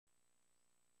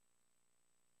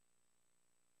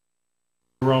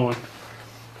Rolling.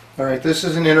 All right, this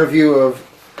is an interview of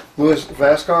Louis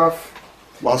Wasoff,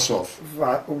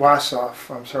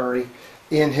 I'm sorry,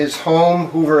 in his home,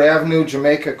 Hoover Avenue,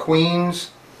 Jamaica, Queens.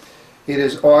 It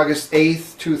is August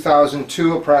 8th,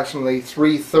 2002, approximately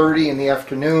 3:30 in the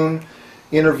afternoon.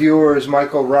 Interviewer is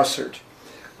Michael Russert.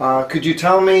 Could you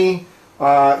tell me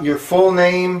your full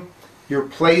name, your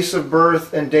place of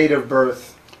birth, and date of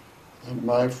birth?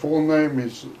 My full name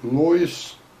is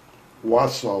Louis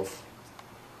Wasoff.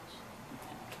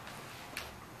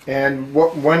 And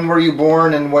when were you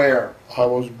born and where? I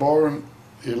was born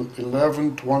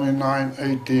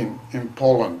 11/29/18 in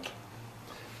Poland.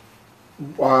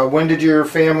 When did your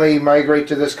family migrate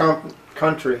to this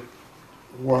country?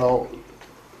 Well,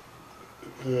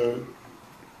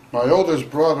 my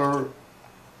oldest brother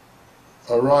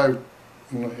arrived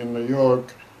in New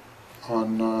York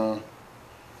on the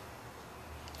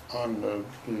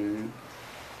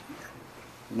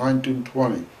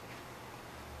 1920.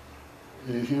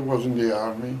 He was in the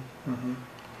army. Mm-hmm.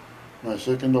 My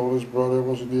second oldest brother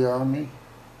was in the army.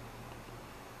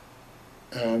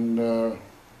 And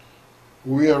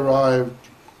we arrived,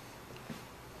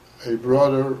 a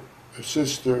brother, a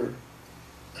sister,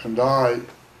 and I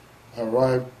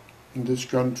arrived in this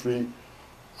country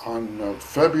on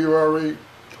February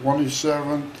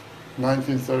 27th,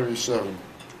 1937.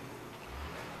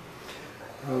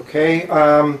 Okay.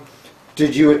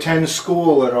 Did you attend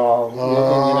school at all in the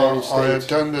United States? I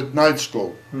attended night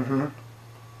school. Mm-hmm.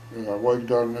 I worked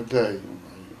during the day.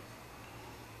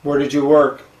 Where did you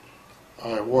work?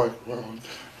 I worked, well,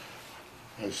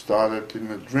 I started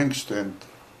in a drink stand.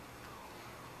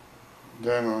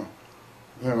 Then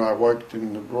I worked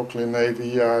in the Brooklyn Navy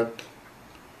Yard.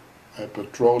 I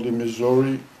patrolled in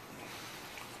Missouri.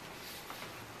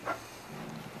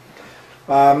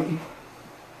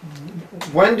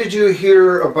 When did you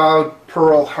hear about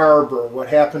Pearl Harbor? What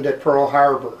happened at Pearl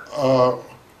Harbor?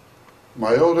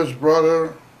 My oldest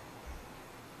brother,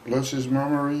 bless his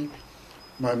memory,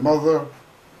 my mother,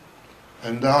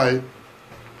 and I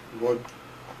were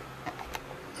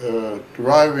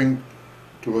driving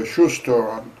to a shoe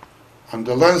store on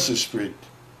Delancey Street,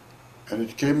 and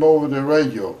it came over the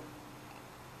radio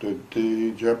that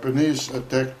the Japanese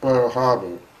attacked Pearl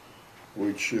Harbor,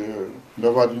 which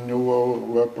nobody knew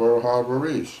where Pearl Harbor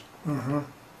is. Mm-hmm.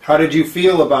 How did you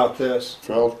feel about this?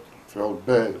 Felt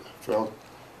bad.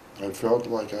 I felt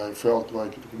like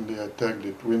when they attacked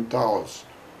the Twin Towers.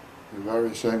 The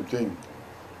very same thing.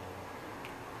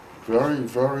 Very,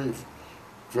 very,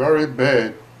 very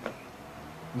bad.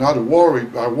 Not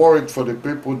worried. I worried for the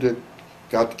people that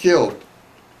got killed.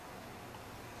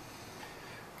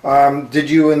 Did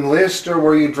you enlist or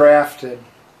were you drafted?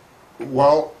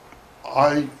 Well,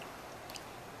 I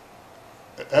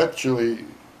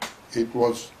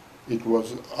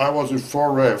was a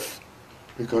 4F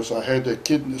because I had a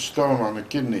stone on a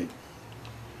kidney.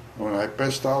 When I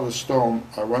passed out a stone,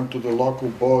 I went to the local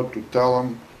board to tell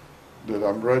them that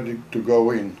I'm ready to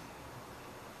go in.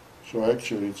 So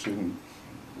actually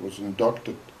was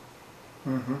inducted.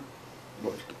 Mm-hmm.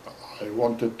 But I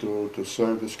wanted to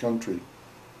serve this country.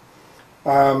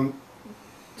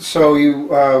 So you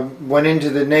went into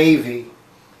the Navy.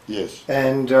 Yes.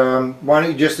 And why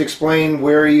don't you just explain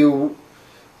where you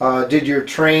did your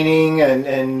training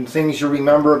and things you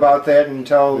remember about that and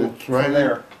tell from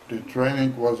there. The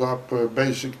training was up,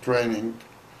 basic training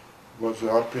was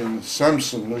up in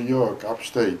Sampson, New York,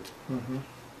 upstate. Mm-hmm.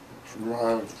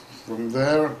 From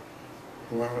there,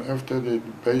 after the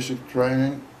basic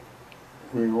training,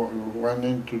 we went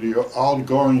into the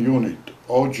outgoing unit,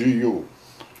 OGU.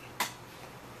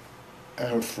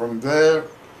 And from there,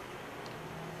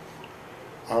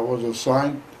 I was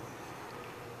assigned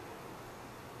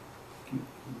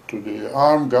to the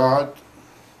armed guard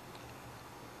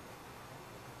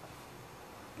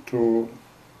to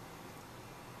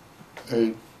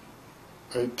a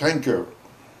tanker.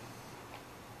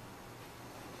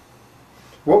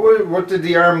 What did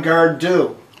the armed guard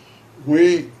do?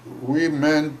 We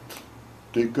manned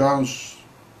the guns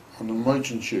on the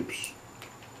merchant ships.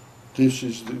 This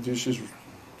is the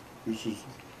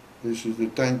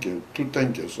tanker. Two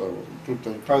tankers. Oh,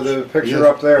 the picture yes,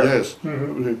 up there. Yes.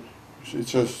 Mm-hmm. It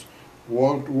says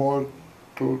World War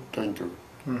II tanker.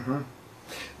 Mm-hmm.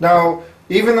 Now,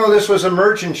 even though this was a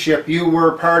merchant ship, you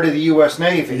were part of the U.S.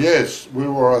 Navy. Yes, we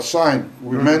were assigned.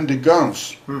 We mm-hmm. manned the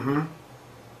guns mm-hmm.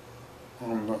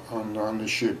 on the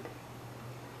ship.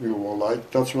 We were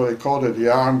that's what they called it, the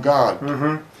armed guard.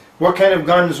 Mm-hmm. What kind of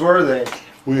guns were they?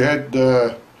 We had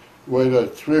with a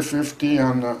 350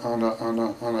 on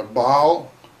a bow.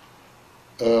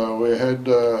 We had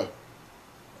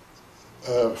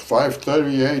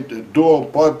 538, a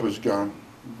dual-purpose gun.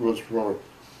 It was for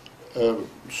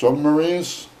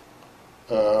submarines,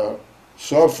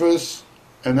 surface,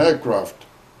 and aircraft,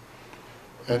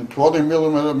 and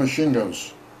 20mm machine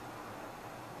guns.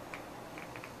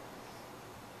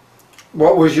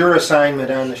 What was your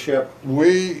assignment on the ship?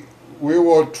 We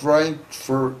were trained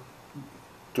for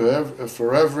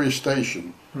every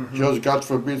station. Mm-hmm. Just God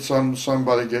forbid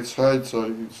somebody gets hurt, so I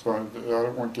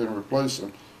don't want to replace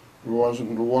them. It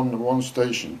wasn't one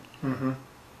station. Mm-hmm.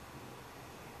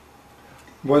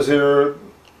 Was there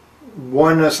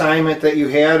one assignment that you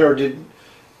had, or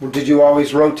did you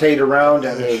always rotate around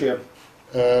on the ship?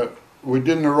 We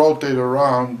didn't rotate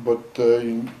around, but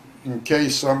in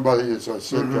case somebody, as I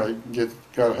said,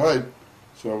 got hurt,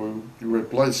 so we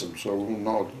replace them. So we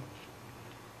know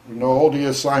all the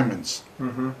assignments.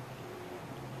 Mm-hmm.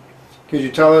 Could you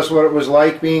tell us what it was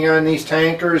like being on these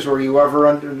tankers? Were you ever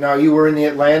under? Now you were in the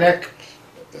Atlantic.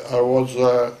 I was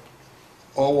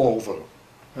all over.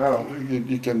 Oh.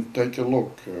 You can take a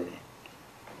look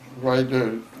right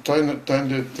there. Turn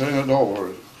it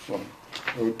over. So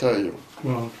I will tell you.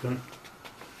 Well, okay.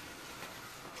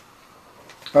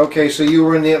 Okay, so you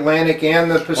were in the Atlantic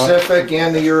and the Pacific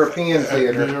and the European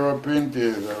theater. The European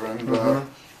theater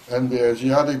and the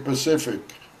Asiatic Pacific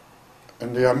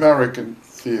and the American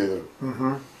theater.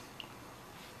 Mm-hmm.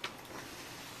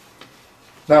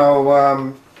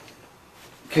 Now,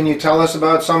 can you tell us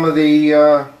about some of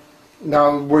the?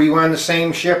 Now, were you on the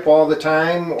same ship all the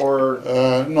time, or?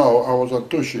 No, I was on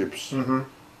two ships. Mm-hmm.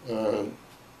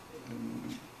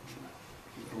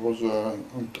 It was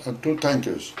on two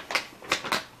tankers.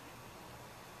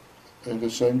 In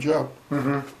the same job.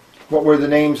 Mm-hmm. What were the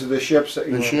names of the ships that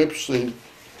you? The ships,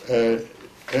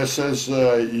 SS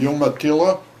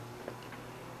Amatilia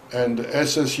and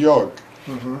SS York.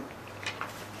 Mm-hmm.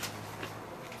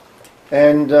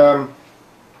 And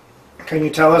can you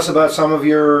tell us about some of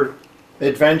your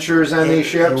adventures on these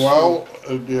ships? Well,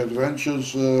 the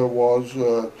adventures was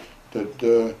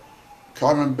that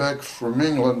coming back from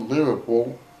England,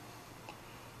 Liverpool,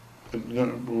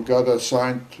 we got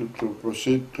assigned to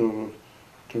proceed to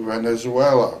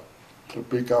Venezuela to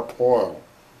pick up oil.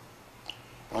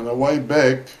 On the way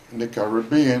back in the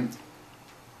Caribbean,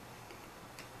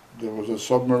 there was a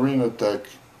submarine attack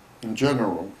in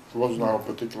general. It wasn't our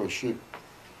particular ship.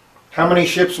 How many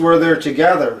ships were there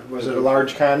together? Was it a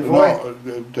large convoy? No,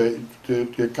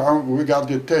 we got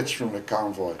detached from the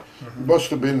convoy. Mm-hmm. It must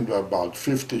have been about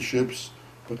 50 ships.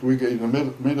 But we in the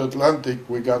mid-Atlantic,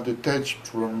 we got detached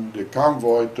from the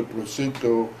convoy to proceed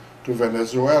to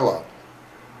Venezuela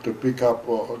to pick up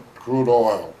crude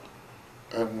oil.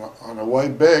 And on the way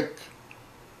back,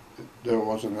 there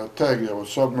was an attack. There were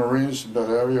submarines in that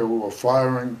area who were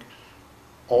firing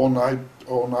all night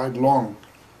long.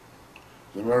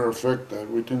 As a matter of fact,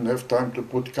 we didn't have time to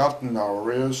put cotton in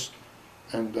our ears,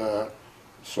 and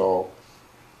so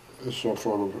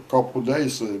for a couple of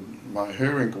days, my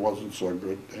hearing wasn't so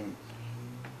good. And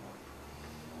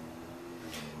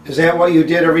is that what you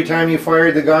did every time you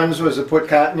fired the guns? Was to put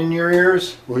cotton in your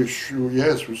ears?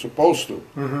 Yes, we're supposed to,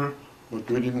 Mm-hmm. but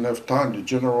we didn't have time. The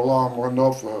general alarm went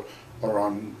off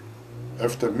around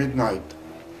after midnight,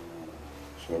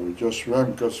 so we just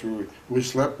ran because we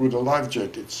slept with the life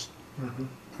jackets, Mm-hmm.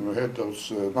 and we had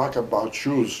those knockabout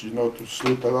shoes, to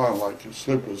slip it on like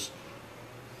slippers.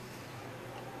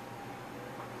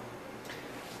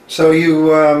 So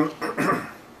you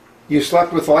you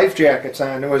slept with life jackets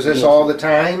on. Was this Yes. all the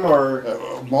time, or?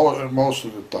 Most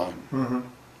of the time. Mm-hmm.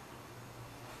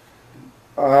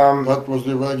 That was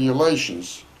the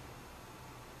regulations.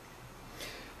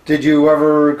 Did you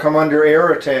ever come under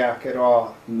air attack at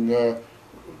all? No,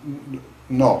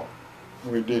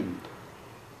 we didn't.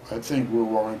 I think we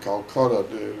were in Calcutta.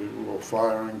 We were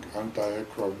firing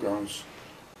anti-aircraft guns,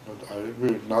 but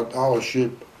not our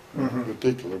ship in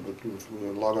particular, but with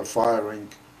a lot of firing.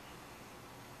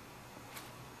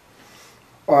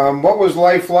 What was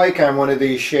life like on one of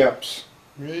these ships?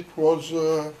 It was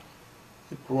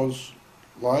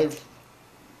life.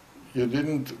 You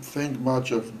didn't think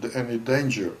much of any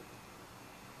danger.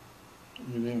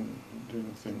 You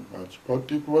didn't think much, but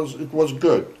it was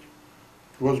good.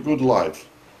 It was good life.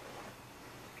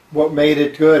 What made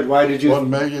it good? Why did you? What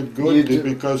made it good is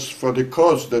because for the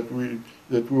cause that we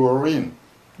were in,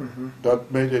 that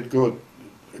made it good.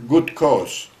 A good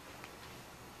cause.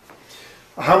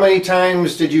 How many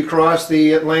times did you cross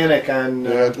the Atlantic on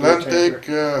The Atlantic,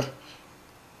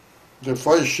 the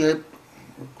first ship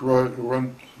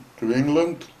went to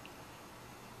England,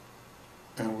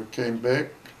 and we came back,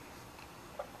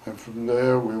 and from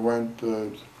there we went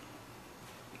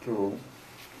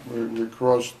we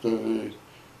crossed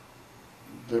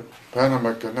the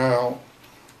Panama Canal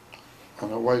on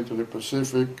the way to the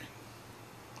Pacific,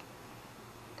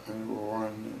 and we were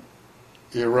in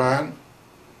Iran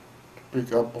to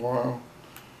pick up oil.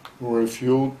 We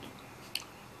refueled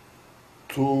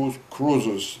 2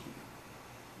 cruisers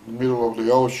in the middle of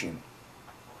the ocean,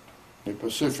 the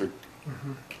Pacific.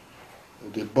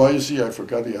 The Boise, I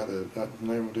forgot the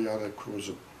name of the other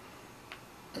cruiser,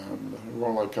 and it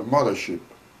was like a mothership.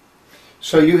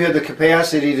 So you had the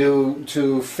capacity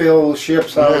to fill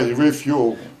ships out? Yeah,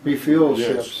 refuel. Refuel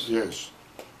Yes, ships? yes.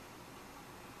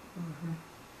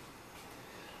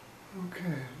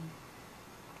 Okay.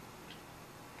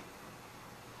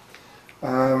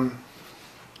 I'm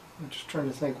just trying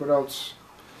to think what else.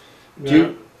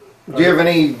 Do you have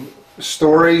any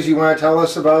stories you want to tell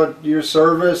us about your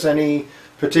service? Any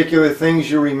particular things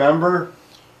you remember?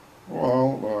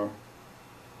 Well,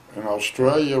 in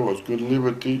Australia was Good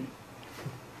Liberty.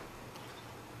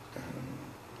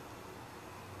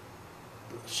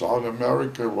 South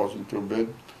America wasn't too bad.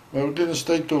 But it didn't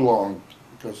stay too long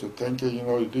because the tanker,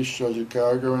 you discharge your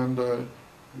cargo and you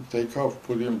take off,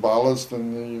 put in ballast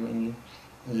and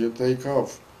you take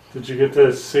off. Did you get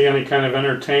to see any kind of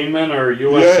entertainment or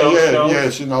USO shows?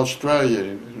 Yes, in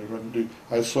Australia.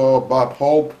 I saw Bob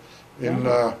Hope in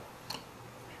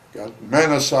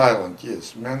Manus Island.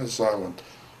 Yes, Manus Island.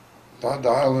 That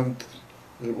island,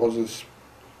 it was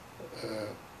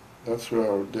that's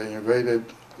where they invaded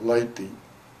lately.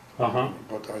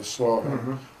 But I saw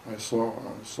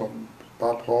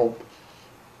Bob Hope.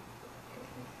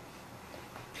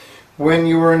 When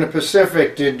you were in the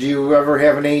Pacific, did you ever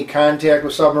have any contact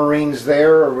with submarines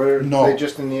there, or were they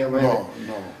just in the Atlantic?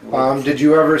 No. Did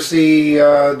you ever see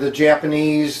the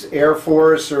Japanese Air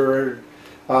Force or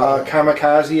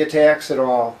kamikaze attacks at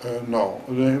all? No.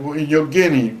 In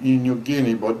New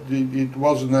Guinea, but it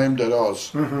wasn't aimed at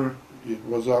us. It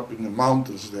was up in the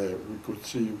mountains there. You could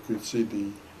see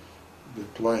the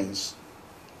planes,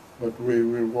 but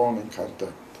we weren't in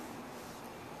contact.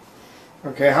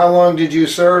 Okay, how long did you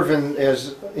serve in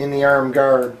the armed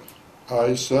guard?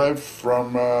 I served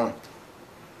from the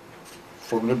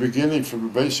beginning, from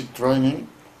the basic training.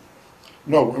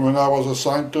 No, when I was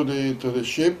assigned to the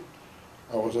ship,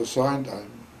 I was assigned. I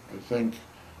think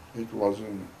it was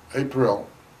in April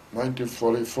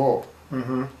 1944,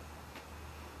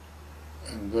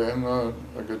 and then I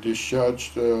got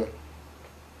discharged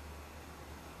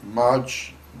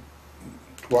March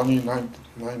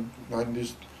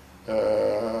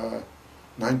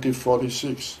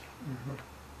 1946.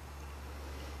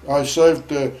 I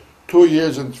served 2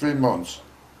 years and 3 months.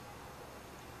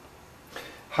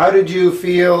 How did you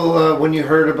feel when you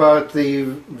heard about the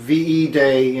VE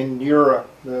Day in Europe,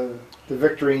 the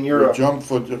victory in Europe?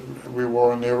 We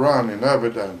were in Iran, in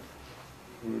Abadan.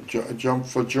 We jumped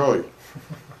for joy.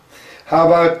 How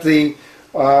about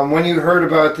when you heard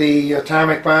about the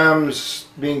atomic bombs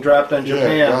being dropped on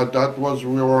Japan? Yeah, that was,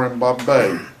 we were in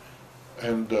Bombay.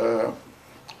 And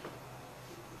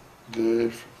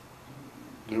the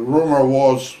rumor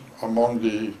was among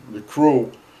the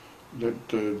crew that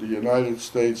the United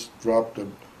States dropped a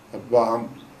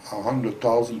bomb,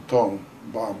 100,000-ton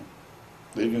bomb.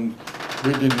 We didn't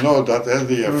know that had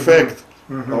the effect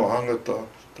of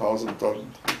 100,000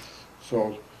 tons.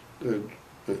 So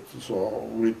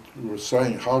we were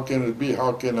saying, how can it be?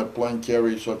 How can a plane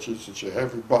carry such a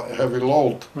heavy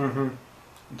load?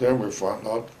 Then we found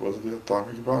out it was the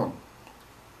atomic bomb.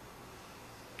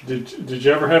 Did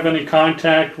you ever have any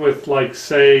contact with, like,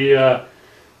 say,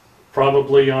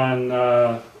 probably on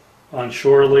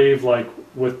shore leave, like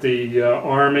with the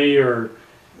Army or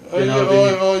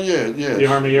the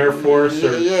Army Air Force?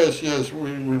 Yes,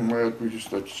 we met. We used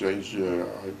to exchange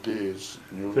ideas,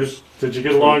 news. Did you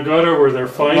get along good, or were there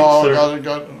fights? No,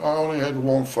 I only had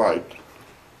one fight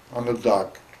on the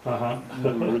dock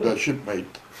with a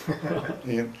shipmate.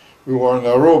 And we were in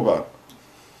Aruba.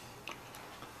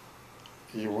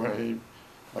 I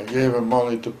gave him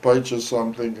money to purchase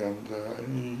something, and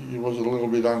he was a little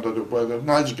bit under the weather.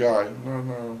 Nice guy.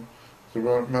 No. As a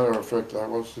matter of fact, I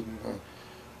was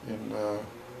in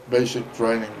basic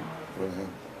training with him.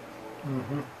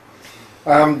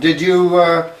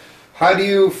 How do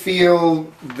you feel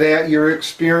that your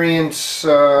experience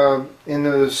in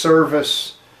the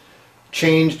service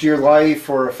changed your life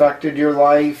or affected your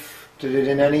life? Did it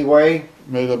in any way?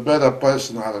 Made a better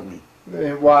person out of me.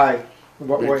 Why?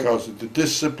 What way? Because of the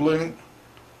discipline,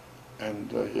 and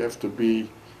you have to be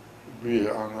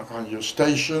on your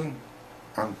station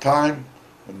on time.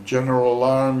 When general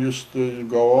alarm used to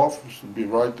go off, used to be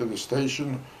right to the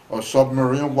station, or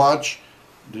submarine watch,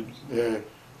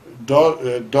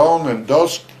 dawn and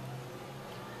dusk,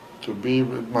 to be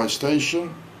at my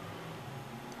station.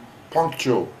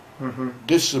 Punctual,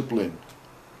 discipline,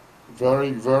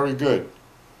 very, very good.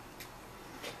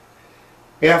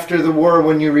 After the war,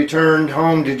 when you returned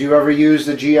home, did you ever use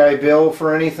the GI Bill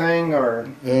for anything, or?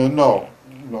 No,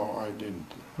 I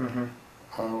didn't. Mm-hmm.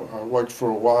 I worked for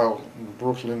a while in the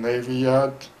Brooklyn Navy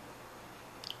Yard,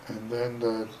 and then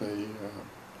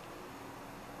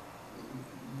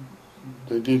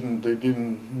they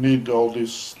didn't need all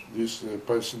this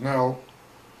personnel.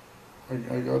 I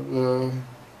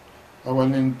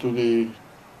went into the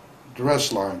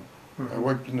dress line. I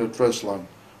worked in the dress line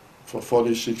for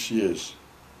 46 years.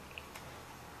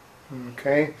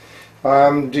 Okay.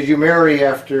 Did you marry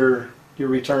after you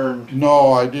returned?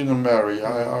 No, I didn't marry.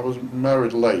 I was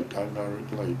married late. I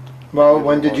married late. Well,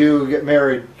 when did you get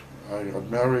married? I got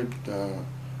married. I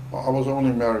was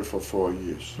only married for 4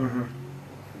 years. Mm-hmm.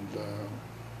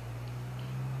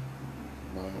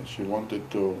 And she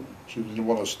didn't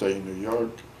want to stay in New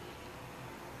York.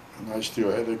 And I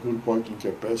still had a good working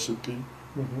capacity.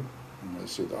 Mm-hmm. And I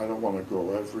said, I don't want to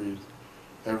go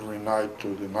every night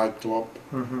to the nightclub.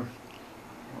 Mm-hmm.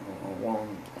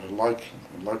 I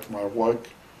like my work,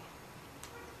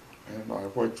 and I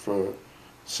worked for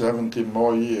 17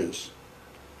 more years.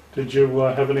 Did you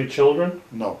have any children?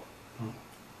 No.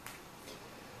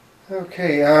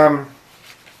 Okay.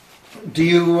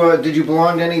 Did you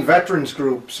belong to any veterans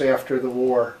groups after the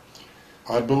war?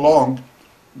 I belonged,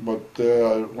 but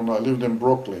when I lived in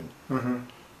Brooklyn. Mm-hmm.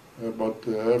 But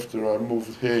after I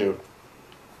moved here,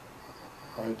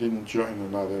 I didn't join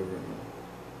another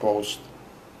post.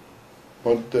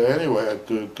 But anyway,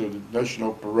 to the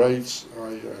national parades,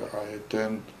 I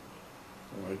attend,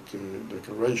 like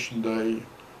Decoration Day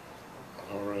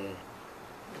or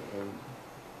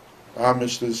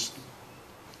Armistice,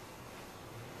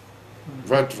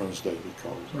 Veterans Day we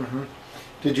call it. Mm-hmm.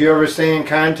 Did you ever stay in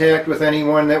contact with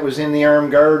anyone that was in the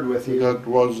armed guard with you? That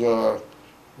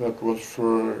was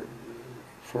for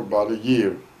about a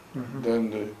year. Mm-hmm.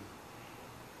 Then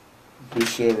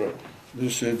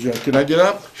can I get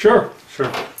up? Sure.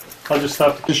 I'll just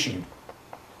stop. Fishing.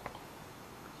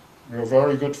 We were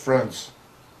very good friends.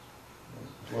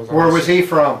 Where was he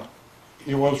from?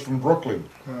 He was from Brooklyn.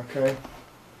 Okay.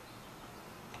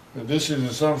 This is in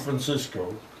San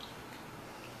Francisco.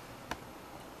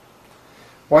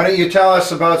 Why don't you tell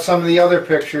us about some of the other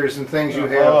pictures and things you A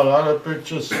have? lot of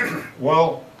pictures.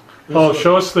 Well. Oh,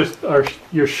 show us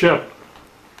your ship.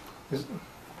 Is-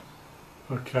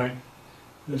 Okay.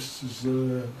 This is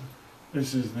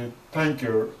the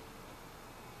tanker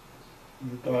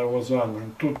that I was on,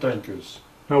 and 2 tankers.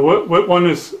 Now, what one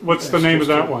is? What's the name of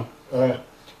that one?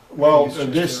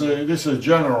 This is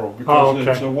general because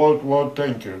okay. it's a world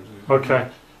tanker. Okay,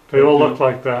 they all look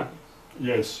like that.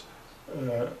 Yes,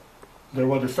 they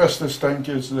were the fastest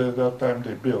tankers that time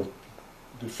they built,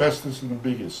 the fastest and the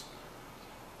biggest.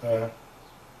 The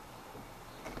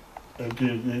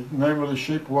name of the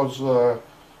ship was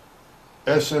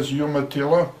SS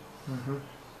Amatilia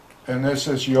and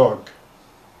SS York.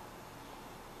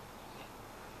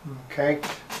 Okay.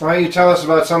 Why don't you tell us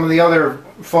about some of the other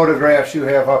photographs you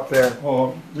have up there?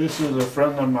 Oh, this is a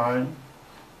friend of mine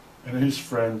and his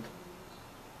friend,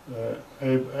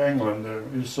 Abe Englander.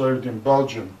 He served in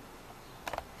Belgium.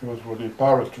 He was with the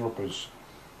paratroopers.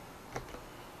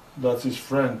 That's his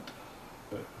friend,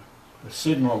 the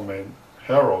signalman,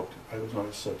 Harold. I was not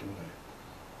his second name.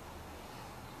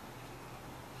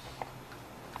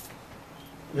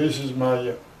 This is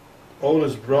my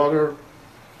oldest brother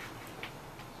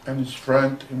and his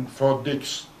friend in Fort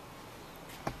Dix.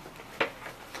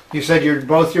 You said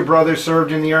both your brothers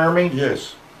served in the Army?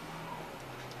 Yes.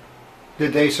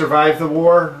 Did they survive the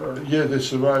war? Or? Yeah, they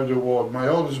survived the war. My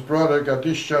oldest brother got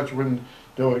discharged when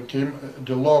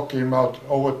the law came out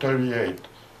over 38,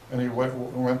 and he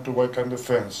went to work on the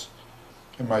fence.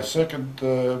 And my second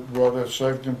brother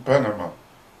served in Panama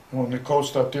on the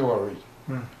Coast Artillery,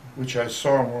 which I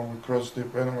saw when we crossed the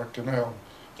Panama Canal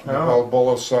on the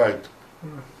Balboa side.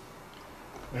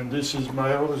 And this is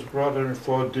my oldest brother in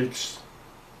Fort Dix.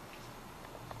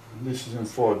 And this is in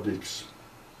Fort Dix.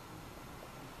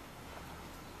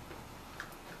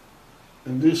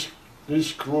 And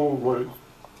this crew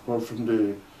were from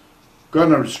the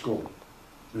gunnery school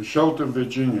in Shelton,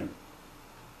 Virginia.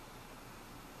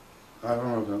 I don't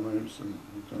know the names.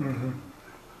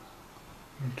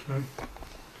 Okay.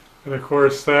 And of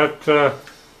course, that's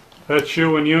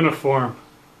you in uniform.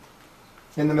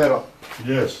 In the middle.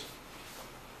 Yes.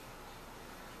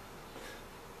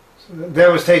 So that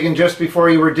was taken just before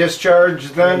you were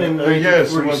discharged then? In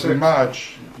Yes, it was 1946? in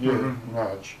March. Yeah,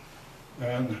 March.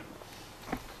 And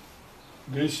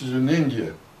this is in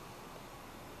India.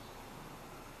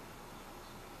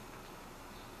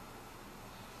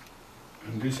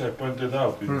 This I pointed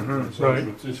out in Mhm, San right.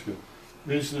 Francisco.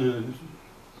 These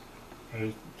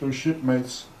two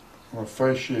shipmates on a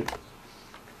first ship,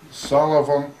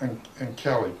 Sullivan and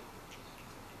Kelly.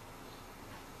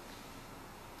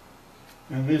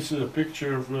 And this is a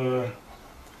picture of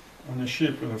on the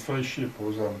ship, on the first ship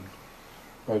was on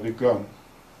by the gun.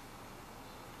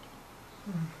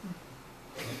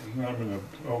 And I'm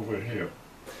over here.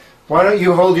 Why don't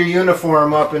you hold your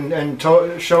uniform up and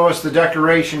show us the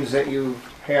decorations that you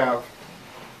have?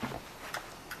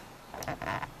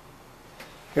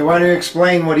 Okay, why don't you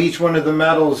explain what each one of the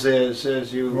medals is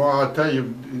as you... Well, I'll tell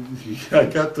you, I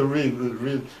got to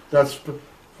read. That's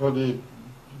for the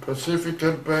Pacific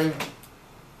campaign,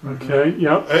 Okay,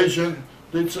 yep. Asian.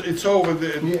 It's over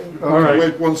there. Yeah, all right.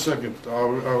 Wait 1 second. I'll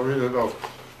read it off.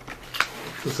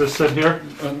 Does this sit here?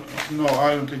 No,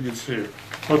 I don't think it's here.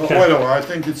 Okay. Wait a minute, I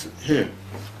think it's here.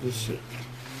 This is it.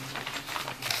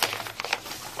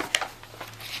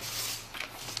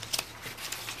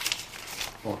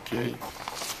 Okay.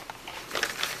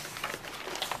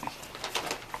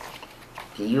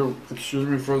 Can you excuse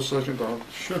me for a second? I'll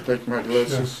take my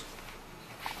glasses.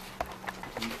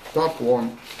 Top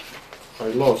one, I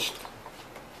lost.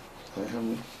 I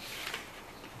haven't.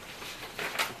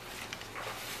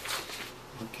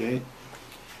 Okay.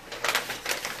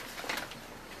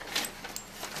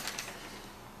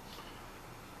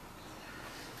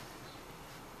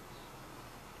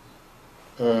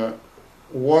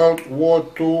 World War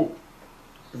II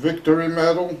Victory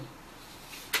Medal.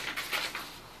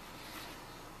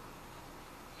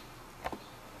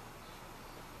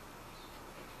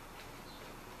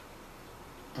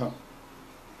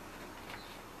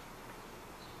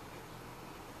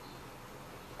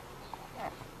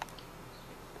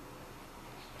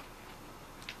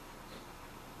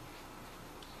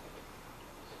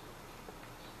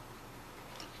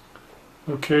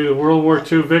 Okay, the World War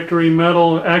II Victory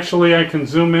Medal. Actually, I can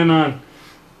zoom in on.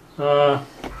 Let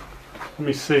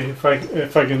me see if I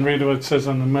can read what it says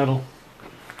on the medal.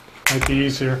 Might be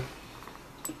easier.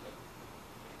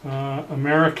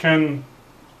 American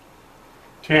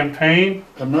Campaign.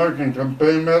 American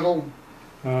Campaign Medal.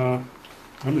 Let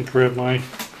me grab my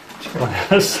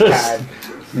glasses.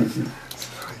 God.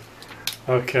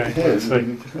 Okay, Yeah, let's see. I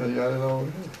got it over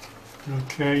here.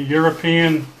 Okay,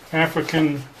 European,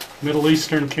 African, Middle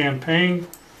Eastern Campaign,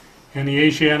 and the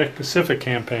Asiatic Pacific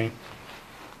Campaign.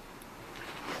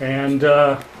 And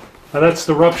that's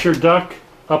the ruptured duck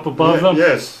up above them.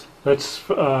 Yes. That's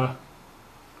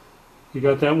you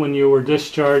got that when you were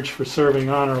discharged for serving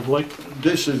honorably.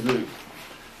 This is the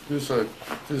this I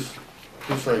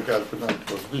got when I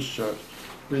was discharged.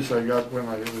 This I got when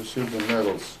I received the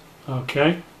medals.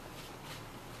 Okay.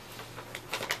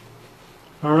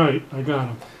 All right, I got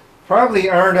them. Probably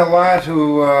aren't a lot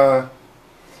who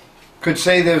could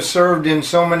say they've served in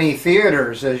so many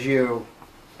theaters as you.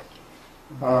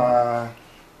 Well,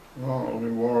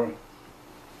 we were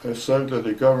I served at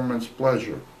the government's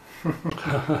pleasure.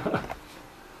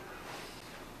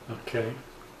 Okay.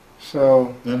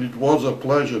 So, And it was a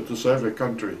pleasure to serve a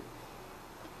country.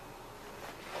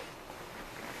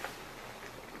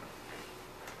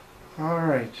 all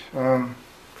right.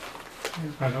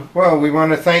 I don't, Well, we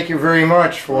want to thank you very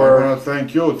much I for... want to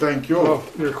thank you. oh,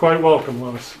 you're quite welcome,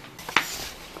 Louis.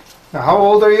 Now, how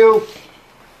old are you?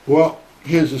 Well,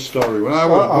 here's the story. When I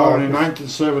was Uh-oh. born in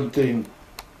 1917,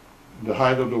 the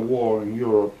height of the war in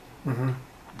Europe, Mm-hmm.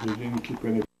 they didn't keep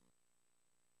any